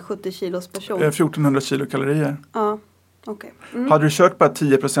på en 70 kilos person? 1400 kilokalorier. Ja. Okay. Hade du kört bara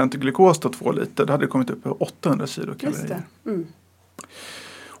 10% glukos då 2 liter, då hade det kommit upp på 800 kilokalorier.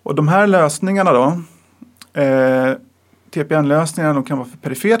 Och de här lösningarna då, TPN-lösningarna, de kan vara för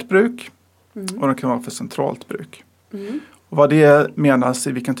perifert bruk och de kan vara för centralt bruk. Och vad det menas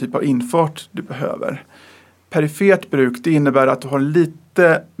i vilken typ av infart du behöver. Perifert bruk, det innebär att du har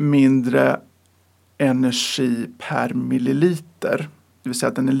lite mindre energi per milliliter. Det vill säga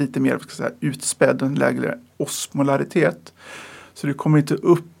att den är lite mer utspädd, en lägre osmolaritet. Så du kommer inte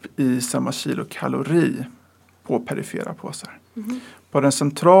upp i samma kilokalori på perifera påsar. På den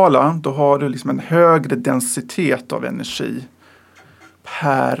centrala, då har du liksom en högre densitet av energi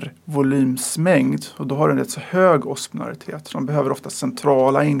per volymsmängd. Och då har du en rätt så hög osmolaritet. Så de behöver ofta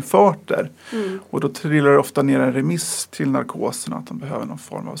centrala infarter. Och då trillar det ofta ner en remiss till narkoserna att de behöver någon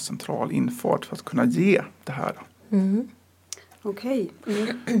form av central infart för att kunna ge det här. Okej.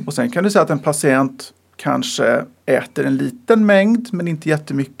 Och sen kan du säga att en patient kanske äter en liten mängd men inte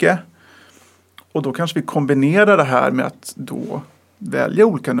jättemycket. Och då kanske vi kombinerar det här med att då välja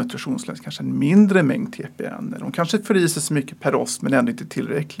olika nutritionslösningar, kanske en mindre mängd TPN. De kanske får i sig så mycket per oss men ändå inte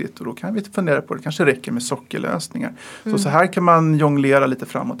tillräckligt. Och då kan vi fundera på det kanske räcker med sockerlösningar. Så här kan man jonglera lite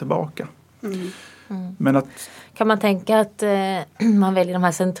fram och tillbaka. Men att, kan man tänka att man väljer de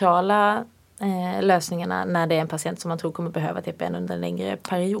här centrala lösningarna när det är en patient som man tror kommer behöva TPN under en längre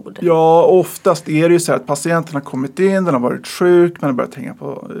period? Ja, oftast är det ju så här att patienten har kommit in, den har varit sjuk, man har börjat tänka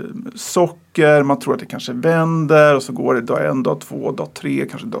på socker, man tror att det kanske vänder och så går det dag 1, dag 2, dag 3,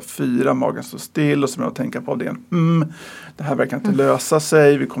 kanske dag 4, magen står still och så börjar man tänka på det. Det här verkar inte lösa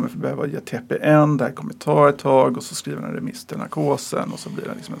sig, vi kommer behöva ge TPN, det här kommer ta ett tag och så skriver en remiss till narkosen och så blir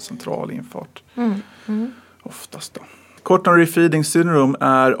det liksom en central infart. Oftast då. Coronary feeding syndrome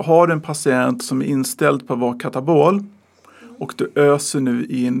har du en patient som är inställd på att vara katabol och du öser nu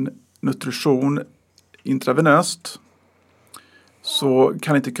in nutrition intravenöst, så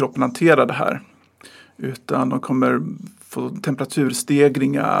kan inte kroppen hantera det här. Utan de kommer få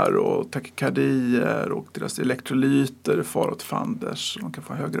temperaturstegringar och takykardier och deras elektrolyter far åt fanders. De kan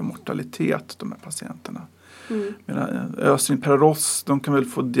få högre mortalitet, de här patienterna. Ösrin Peros, de kan väl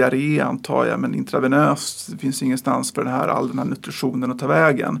få diarré antar jag, men intravenöst, det finns ingenstans för all den här nutritionen att ta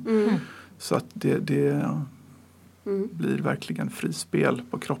vägen. Så att det blir verkligen frispel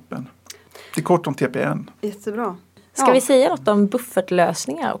på kroppen. Det är kort om TPN. Jättebra. Ska vi säga något om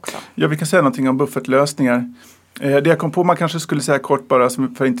buffertlösningar också? Ja, vi kan säga någonting om buffertlösningar. Det jag kom på man kanske skulle säga kort bara för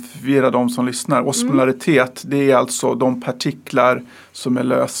att inte förvirra de som lyssnar. Osmolaritet, det är alltså de partiklar som är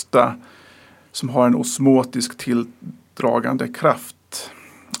lösta som har en osmotisk tilldragande kraft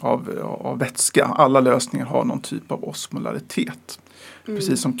av vätska. Alla lösningar har någon typ av osmolaritet.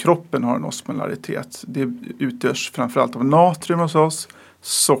 Precis som kroppen har en osmolaritet. Det utgörs framförallt av natrium hos oss,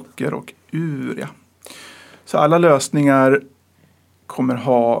 socker och urea. Så alla lösningar kommer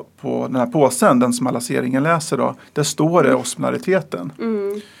ha på den här påsen, den som alla serien läser då, där står det osmolariteten.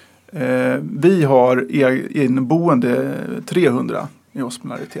 Vi har inneboende 300 i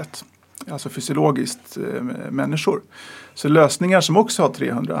osmolaritet. Alltså fysiologiskt människor. Så lösningar som också har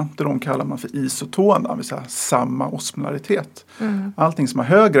 300, de kallar man för isotona, det vill säga samma osmolaritet. Allting som är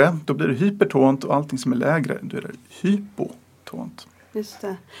högre, då blir det hypertont och allting som är lägre, då är det hypotont. Just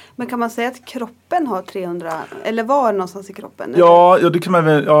det. Men kan man säga att kroppen har 300, eller var någonstans i kroppen? Ja, det kan man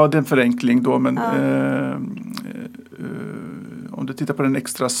väl, det är en förenkling då, men om du tittar på den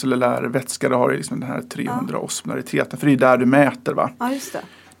extracellulära vätska, då har du liksom den här 300 osmolariteten, för det är där du mäter, va? Ja, just det.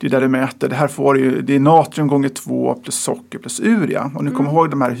 Det är där du mäter. Det här får ju, det är natrium gånger 2 plus socker plus urea. Och ni kommer ihåg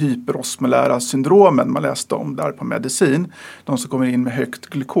de här hyperosmolära syndromen man läste om där på medicin. De som kommer in med högt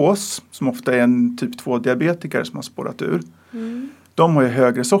glukos, som ofta är en typ 2-diabetiker som har spårat ur. De har ju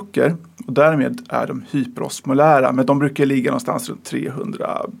högre socker och därmed är de hyperosmolära. Men de brukar ligga någonstans runt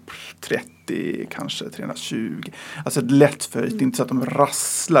 330, kanske 320. Alltså ett lättföljt, inte så att de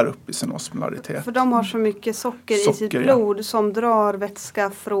rasslar upp i sin osmolaritet. För de har så mycket socker i sitt blod som drar vätska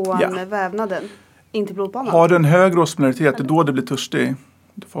från vävnaden in till blodbanan. Har du en högre osmolaritet, det är då det blir törstig.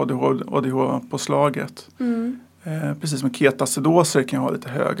 Du får ADH-påslaget. Precis som ketacidoser kan ha lite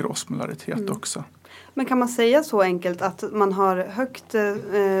högre osmolaritet också. Men kan man säga så enkelt att man har högt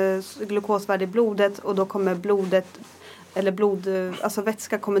glukosvärde i blodet och då kommer alltså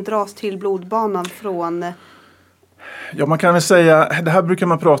vätska kommer dras till blodbanan från... Ja, man kan väl säga, det här brukar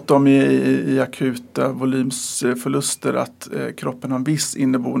man prata om i akuta volymsförluster, att kroppen har en viss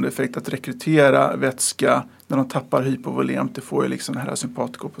inneboende effekt att rekrytera vätska när de tappar hypovolemt. Det får ju liksom det här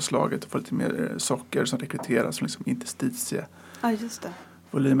sympatikopåslaget, det får lite mer socker som rekryteras som liksom interstitie. Ja, just det.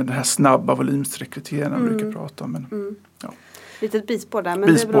 Volymen, den här snabba volymsrekryteringen man brukar prata om. Men, ja. Litet bispår där,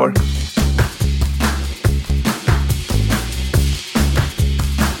 men bispår. Det är bra.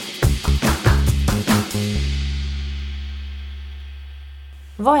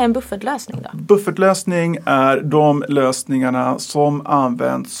 Vad är en buffertlösning då? Buffertlösning är de lösningarna som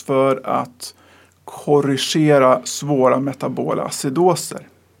används för att korrigera svåra metabola acidoser.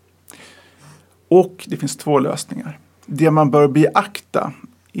 Och det finns 2 lösningar. Det man bör beakta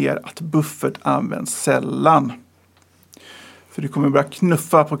är att buffert används sällan. För det kommer börja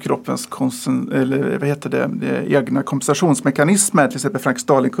knuffa på kroppens egna kompensationsmekanismer. Till exempel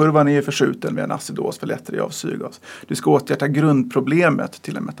Frank-Stalin-kurvan är förskjuten med en acidos för lättare av syrgas. Du ska åtgärda grundproblemet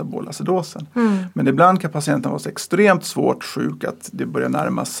till en metabolacidosen. Men ibland kan patienten vara så extremt svårt sjuk att det börjar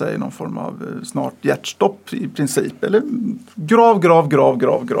närma sig någon form av snart hjärtstopp i princip. Eller grav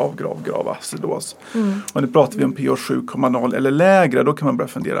acidos. Och nu pratar vi om pH 7,0 eller lägre. Då kan man börja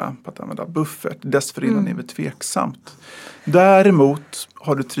fundera på att använda buffert. Dessförinnan är det tveksamt. Däremot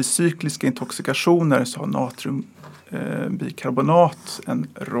har du tricykliska intoxikationer så har natriumbikarbonat en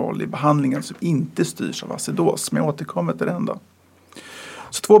roll i behandlingen som inte styrs av acidos. Men jag återkommer till den då.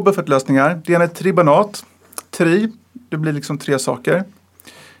 Så 2 buffertlösningar. Det ena är tribonat. Det blir liksom 3 saker.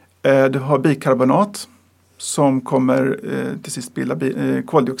 Du har bikarbonat som kommer till sist bilda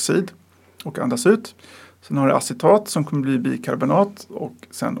koldioxid och andas ut. Sen har du acetat som kommer bli bikarbonat och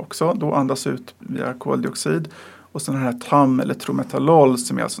sen också då andas ut via koldioxid. Och sen den här TAM eller trometalol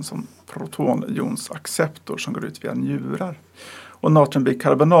som är alltså en sån protonjonsacceptor som går ut via njurar. Och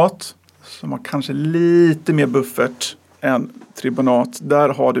natriumbikarbonat som har kanske lite mer buffert än tribonat. Där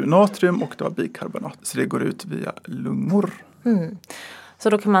har du natrium och du har bikarbonat. Så det går ut via lungor. Så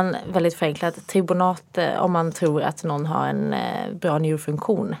då kan man väldigt förenklat tribonat om man tror att någon har en bra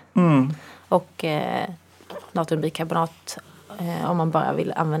njurfunktion. Och natriumbikarbonat om man bara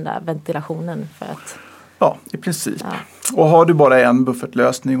vill använda ventilationen för att... Ja, i princip. Ja. Och har du bara en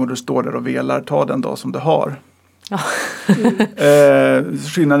buffertlösning och du står där och velar, ta den dag som du har. Ja.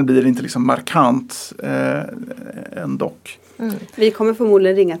 Skillnaden blir inte liksom markant ändå. Vi kommer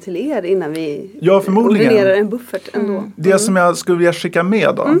förmodligen ringa till er innan vi ordinerar en buffert ändå. Det som jag skulle vilja skicka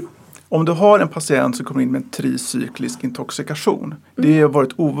med då. Om du har en patient som kommer in med en tricyklisk intoxikation. Det har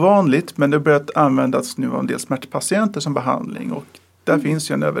varit ovanligt men det har börjat användas nu av en del smärtpatienter som behandling och där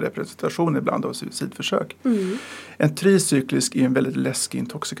finns ju en överrepresentation ibland av suicidförsök. En tricyklisk är en väldigt läskig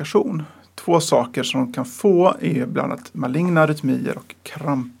intoxikation. 2 saker som de kan få är bland annat maligna arytmier och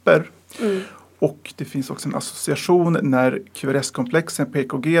kramper. Och det finns också en association när QRS-komplexen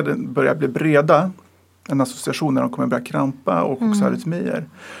PKG börjar bli breda. En association när de kommer börja krampa och också arytmier.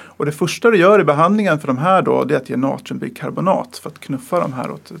 Och det första du gör i behandlingen för de här då det är att ge natriumbikarbonat för att knuffa de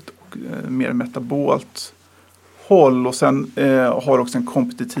här åt ett mer metabolt håll och sen har också en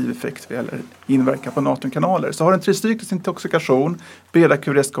kompetitiv effekt eller inverkan på natriumkanaler. Så har du en tricyklisk intoxikation, breda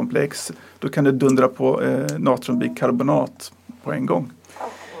QRS-komplex, då kan du dundra på natriumbikarbonat på en gång.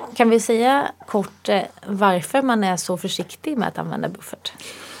 Kan vi säga kort varför man är så försiktig med att använda buffert?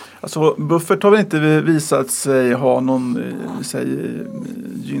 Alltså buffert har väl inte visat sig ha någon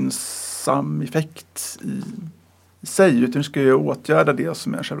gynnsam effekt i sig, utan vi ska ju åtgärda det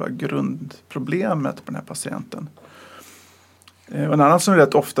som är själva grundproblemet på den här patienten. Och en annan som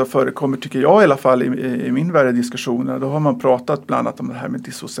rätt ofta förekommer, tycker jag i alla fall i min värld diskussioner, då har man pratat bland annat om det här med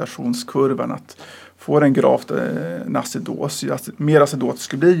dissociationskurvan, att får en gravt en acidos, mer acidot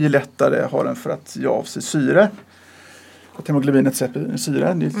skulle bli ju lättare har den för att ge av sig syre. Att hemoglobinet släpper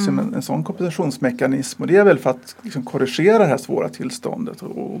syre, det är liksom en sån kompensationsmekanism och det är väl för att liksom korrigera det här svåra tillståndet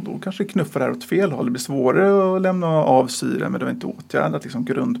och då kanske knuffar det här åt fel håll. Det blir svårare att lämna av syre men det har inte åtgärdat liksom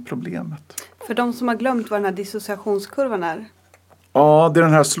grundproblemet. För de som har glömt vad den här dissociationskurvan är? Ja, det är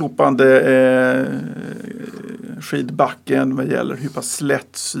den här slopande skidbacken vad gäller hur pass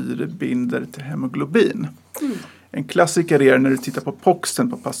lätt syre binder till hemoglobin. En klassiker är när du tittar på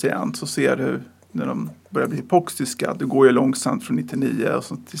POXen på patient så ser du när de börjar bli hypoxiska, det går ju långsamt från 99 och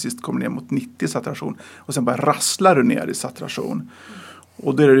så till sist kommer ner mot 90 saturation och sen bara rasslar du ner i saturation.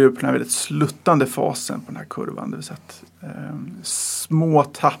 Och då är det ju på den här väldigt sluttande fasen på den här kurvan. Det vill säga att små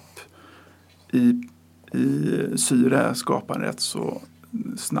tapp i syre skapar en rätt så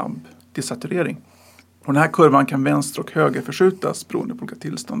snabb desaturering. Och den här kurvan kan vänster- och högerförskjutas beroende på olika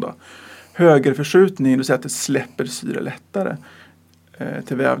tillstånd. Högerförskjutning, det vill säga att det släpper syre lättare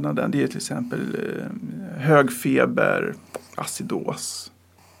till vävnaden. Det är till exempel hög feber, acidos.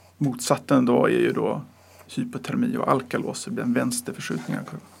 Motsatsen då är ju då hypotermi och alkalos, det blir en vänsterförskjutning av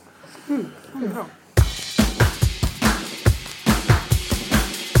kurvan. Bra.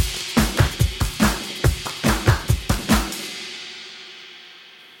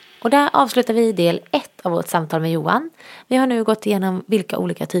 Och där avslutar vi del 1 av vårt samtal med Johan. Vi har nu gått igenom vilka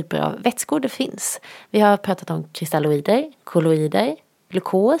olika typer av vätskor det finns. Vi har pratat om kristalloider, kolloider,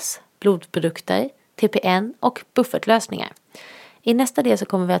 glukos, blodprodukter, TPN och buffertlösningar. I nästa del så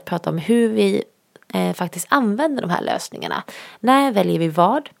kommer vi att prata om hur vi faktiskt använder de här lösningarna. När väljer vi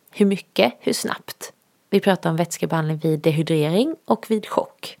vad? Hur mycket? Hur snabbt? Vi pratar om vätskebehandling vid dehydrering och vid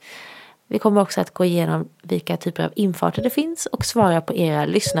chock. Vi kommer också att gå igenom vilka typer av infarter det finns och svara på era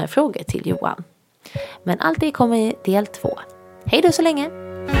lyssnarfrågor till Johan. Men allt det kommer i del 2. Hej då så länge!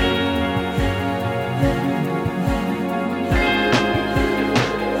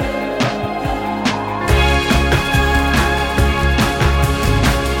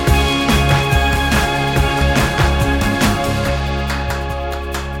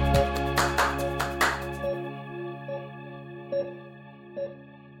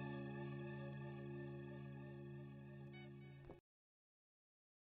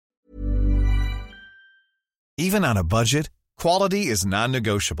 Even on a budget, quality is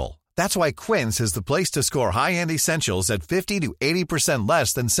non-negotiable. That's why Quince is the place to score high-end essentials at 50 to 80%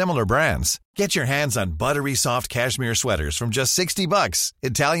 less than similar brands. Get your hands on buttery soft cashmere sweaters from just $60,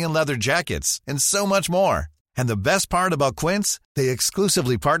 Italian leather jackets, and so much more. And the best part about Quince, they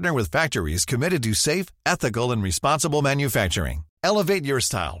exclusively partner with factories committed to safe, ethical, and responsible manufacturing. Elevate your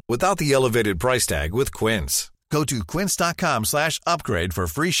style without the elevated price tag with Quince. Go to quince.com/upgrade for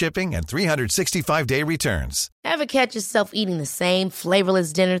free shipping and 365-day returns. Ever catch yourself eating the same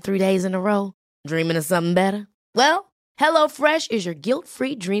flavorless dinner 3 days in a row? Dreaming of something better? Well, HelloFresh is your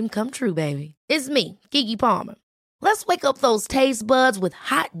guilt-free dream come true, baby. It's me, Keke Palmer. Let's wake up those taste buds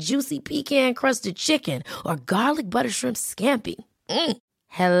with hot, juicy pecan-crusted chicken or garlic butter shrimp scampi.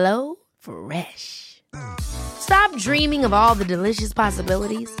 Hello Fresh. Stop dreaming of all the delicious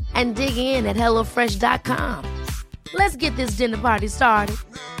possibilities and dig in at HelloFresh.com. Let's get this dinner party started.